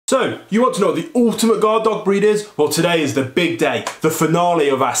So, you want to know what the ultimate guard dog breed is? Well, today is the big day. The finale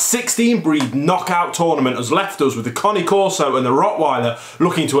of our 16 breed knockout tournament has left us with the Cane Corso and the Rottweiler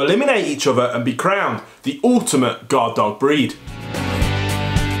looking to eliminate each other and be crowned the ultimate guard dog breed.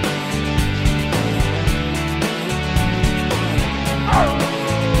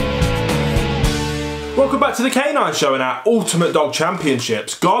 Welcome back to the Canine Show and our Ultimate Dog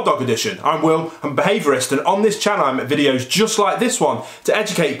Championships Guard Dog Edition. I'm Will, I'm a behaviourist, and on this channel I make videos just like this one to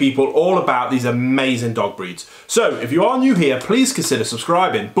educate people all about these amazing dog breeds. So if you are new here, please consider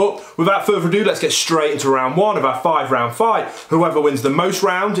subscribing. But without further ado, let's get straight into round one of our 5-round fight. Whoever wins the most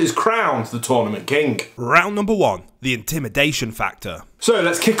rounds is crowned the tournament king. Round number one, the intimidation factor. So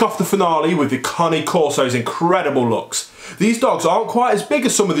let's kick off the finale with the Cane Corso's incredible looks. These dogs aren't quite as big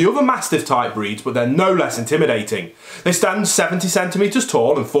as some of the other Mastiff type breeds, but they're no less intimidating. They stand 70 centimetres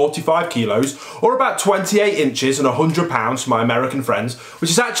tall and 45 kilos, or about 28 inches and 100 pounds for my American friends, which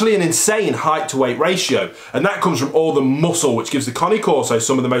is actually an insane height to weight ratio, and that comes from all the muscle which gives the Cane Corso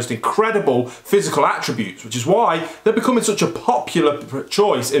some of the most incredible physical attributes, which is why they're becoming such a popular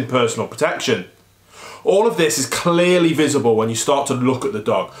choice in personal protection. All of this is clearly visible when you start to look at the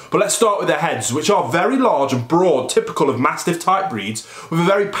dog, but let's start with their heads, which are very large and broad, typical of Mastiff type breeds, with a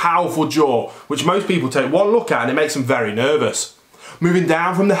very powerful jaw, which most people take one look at and it makes them very nervous. Moving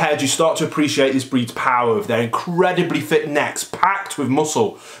down from the head, you start to appreciate this breed's power with their incredibly thick necks packed with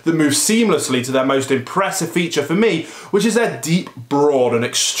muscle that moves seamlessly to their most impressive feature for me, which is their deep, broad and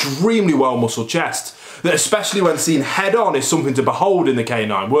extremely well-muscled chest, that especially when seen head-on is something to behold in the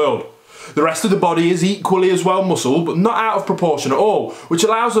canine world. The rest of the body is equally as well muscled, but not out of proportion at all, which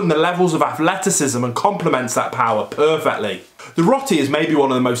allows them the levels of athleticism and complements that power perfectly. The Rottie is maybe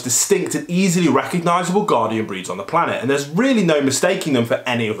one of the most distinct and easily recognisable guardian breeds on the planet, and there's really no mistaking them for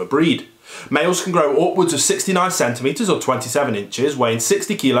any other breed. Males can grow upwards of 69 centimetres or 27 inches, weighing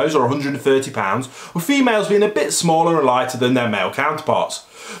 60 kilos or 130 pounds, with females being a bit smaller and lighter than their male counterparts.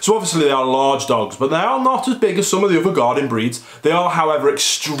 So obviously they are large dogs, but they are not as big as some of the other guardian breeds. They are, however,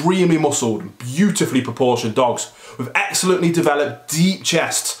 extremely muscled and beautifully proportioned dogs, with excellently developed deep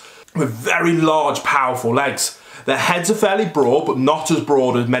chests, with very large, powerful legs. Their heads are fairly broad, but not as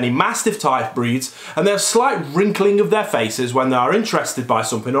broad as many Mastiff type breeds, and they have slight wrinkling of their faces when they are interested by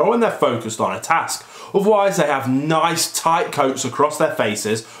something or when they're focused on a task. Otherwise, they have nice tight coats across their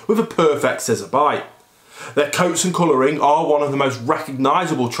faces with a perfect scissor bite. Their coats and colouring are one of the most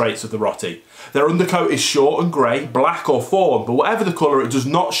recognisable traits of the Rottie. Their undercoat is short and grey, black or fawn, but whatever the colour, it does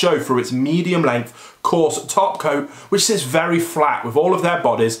not show through its medium length, coarse top coat, which sits very flat with all of their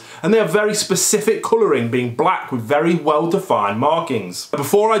bodies, and they have very specific colouring, being black with very well defined markings.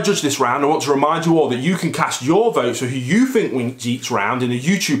 Before I judge this round, I want to remind you all that you can cast your votes for who you think wins each round in a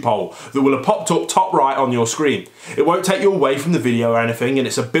YouTube poll that will have popped up top right on your screen. It won't take you away from the video or anything, and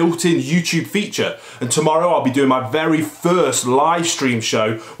it's a built-in YouTube feature, and tomorrow I'll be doing my very first live stream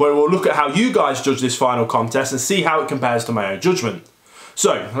show where we'll look at how you guys judge this final contest and see how it compares to my own judgment.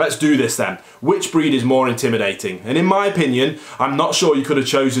 So, let's do this then. Which breed is more intimidating? And in my opinion, I'm not sure you could have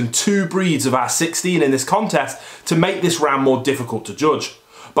chosen two breeds of our 16 in this contest to make this round more difficult to judge.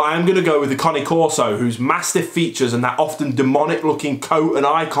 But I am going to go with the Cane Corso, whose Mastiff features and that often demonic looking coat and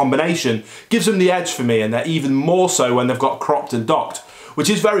eye combination gives them the edge for me, and they're even more so when they've got cropped and docked, which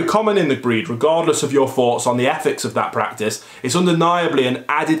is very common in the breed. Regardless of your thoughts on the ethics of that practice, it's undeniably an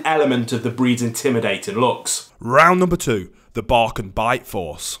added element of the breed's intimidating looks. Round number two, the bark and bite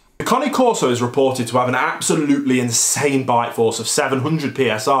force. The Cane Corso is reported to have an absolutely insane bite force of 700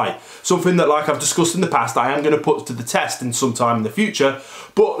 psi, something that, like I've discussed in the past, I am going to put to the test in some time in the future,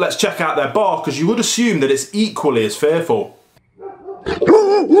 but let's check out their bark, as you would assume that it's equally as fearful.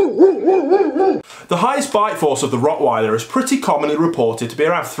 The highest bite force of the Rottweiler is pretty commonly reported to be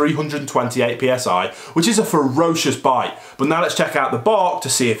around 328 psi, which is a ferocious bite, but now let's check out the bark to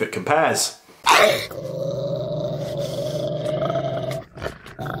see if it compares.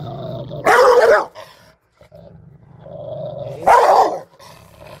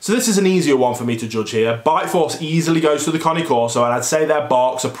 So this is an easier one for me to judge here. Bite force easily goes to the Cane Corso, and I'd say their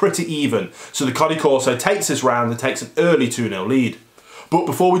barks are pretty even, so the Cane Corso takes this round and takes an early 2-0 lead. But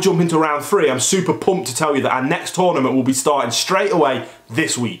before we jump into round 3, I'm super pumped to tell you that our next tournament will be starting straight away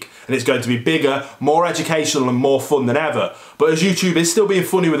this week, and it's going to be bigger, more educational and more fun than ever. But as YouTube is still being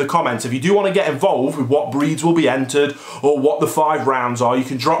funny with the comments, if you do want to get involved with what breeds will be entered or what the 5 rounds are, you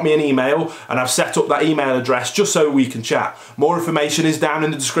can drop me an email, and I've set up that email address just so we can chat. More information is down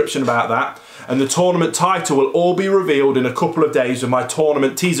in the description about that, and the tournament title will all be revealed in a couple of days with my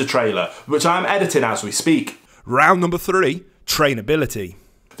tournament teaser trailer, which I am editing as we speak. Round number three, trainability.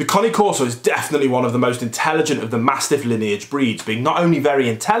 The Cane Corso is definitely one of the most intelligent of the Mastiff lineage breeds, being not only very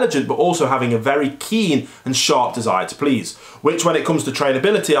intelligent but also having a very keen and sharp desire to please, which when it comes to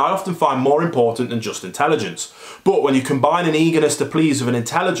trainability I often find more important than just intelligence. But when you combine an eagerness to please with an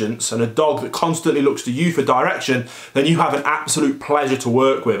intelligence and a dog that constantly looks to you for direction, then you have an absolute pleasure to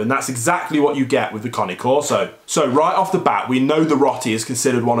work with, and that's exactly what you get with the Cane Corso. So right off the bat we know the Rottie is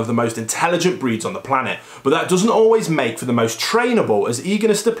considered one of the most intelligent breeds on the planet, but that doesn't always make for the most trainable, as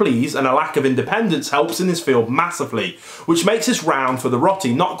eagerness to please and a lack of independence helps in this field massively, which makes this round for the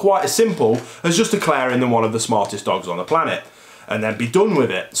Rottie not quite as simple as just declaring them one of the smartest dogs on the planet and then be done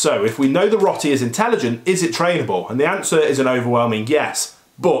with it. So if we know the Rottie is intelligent, is it trainable? And the answer is an overwhelming yes,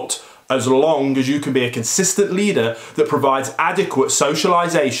 but as long as you can be a consistent leader that provides adequate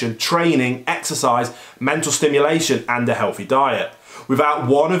socialisation, training, exercise, mental stimulation and a healthy diet. Without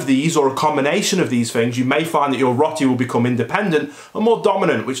one of these or a combination of these things, you may find that your Rottie will become independent and more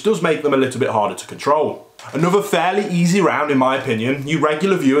dominant, which does make them a little bit harder to control. Another fairly easy round in my opinion. You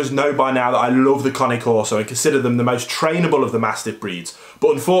regular viewers know by now that I love the Cane Corso and consider them the most trainable of the Mastiff breeds,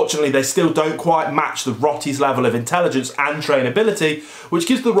 but unfortunately they still don't quite match the Rottie's level of intelligence and trainability, which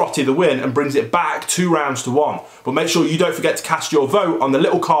gives the Rottie the win and brings it back 2 rounds to 1. But make sure you don't forget to cast your vote on the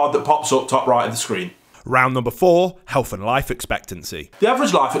little card that pops up top right of the screen. Round number 4, health and life expectancy. The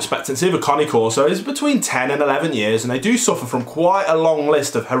average life expectancy of a Cane Corso is between 10 and 11 years, and they do suffer from quite a long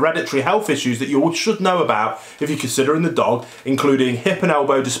list of hereditary health issues that you should know about if you're considering the dog, including hip and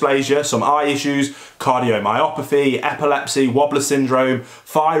elbow dysplasia, some eye issues, cardiomyopathy, epilepsy, wobbler syndrome,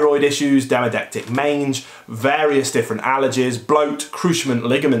 thyroid issues, demodectic mange, various different allergies, bloat, cruciate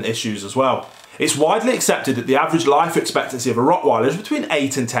ligament issues as well. It's widely accepted that the average life expectancy of a Rottweiler is between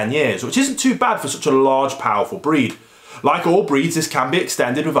 8 and 10 years, which isn't too bad for such a large, powerful breed. Like all breeds, this can be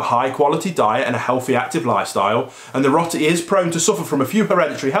extended with a high quality diet and a healthy active lifestyle, and the Rottie is prone to suffer from a few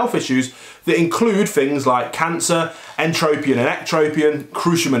hereditary health issues that include things like cancer, entropion and ectropion,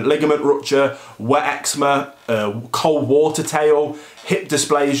 cruciate ligament rupture, wet eczema, cold water tail, hip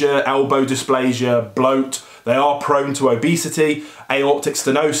dysplasia, elbow dysplasia, bloat. They are prone to obesity, aortic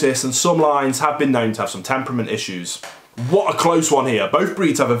stenosis, and some lines have been known to have some temperament issues. What a close one here. Both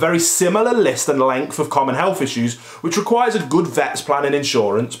breeds have a very similar list and length of common health issues, which requires a good vet's plan and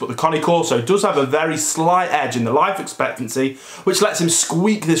insurance, but the Cane Corso does have a very slight edge in the life expectancy, which lets him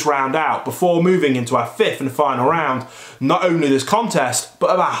squeak this round out before moving into our 5th and final round, not only this contest, but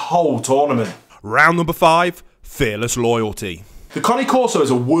of our whole tournament. Round number 5, fearless loyalty. The Cane Corso is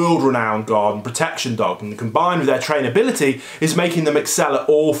a world-renowned guard and protection dog, and combined with their trainability is making them excel at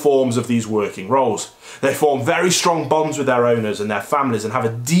all forms of these working roles. They form very strong bonds with their owners and their families and have a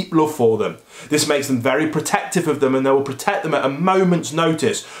deep love for them. This makes them very protective of them, and they will protect them at a moment's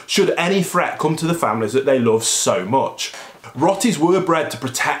notice should any threat come to the families that they love so much. Rotties were bred to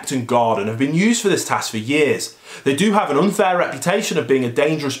protect and guard and have been used for this task for years. They do have an unfair reputation of being a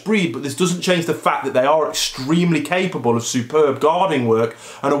dangerous breed, but this doesn't change the fact that they are extremely capable of superb guarding work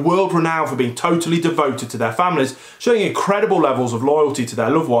and are world renowned for being totally devoted to their families, showing incredible levels of loyalty to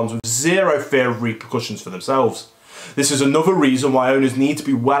their loved ones with zero fear of repercussions for themselves. This is another reason why owners need to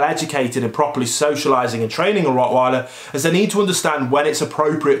be well educated in properly socialising and training a Rottweiler, as they need to understand when it's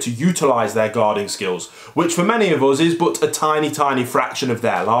appropriate to utilise their guarding skills, which for many of us is but a tiny fraction of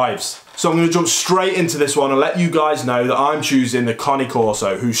their lives. So I'm going to jump straight into this one and let you guys know that I'm choosing the Cane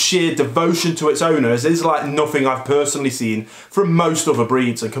Corso, whose sheer devotion to its owners is like nothing I've personally seen from most other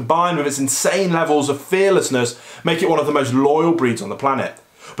breeds, and combined with its insane levels of fearlessness make it one of the most loyal breeds on the planet.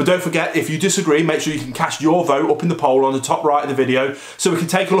 But don't forget, if you disagree, make sure you can cast your vote up in the poll on the top right of the video so we can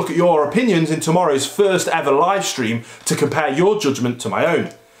take a look at your opinions in tomorrow's first ever live stream to compare your judgment to my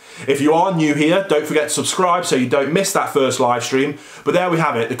own. If you are new here, don't forget to subscribe so you don't miss that first live stream. But there we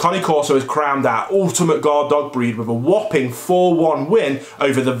have it, the Cane Corso is crowned our ultimate guard dog breed with a whopping 4-1 win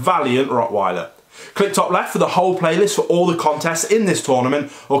over the valiant Rottweiler. Click top left for the whole playlist for all the contests in this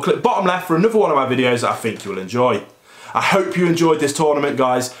tournament, or click bottom left for another one of my videos that I think you'll enjoy. I hope you enjoyed this tournament,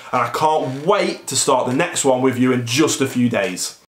 guys, and I can't wait to start the next one with you in just a few days.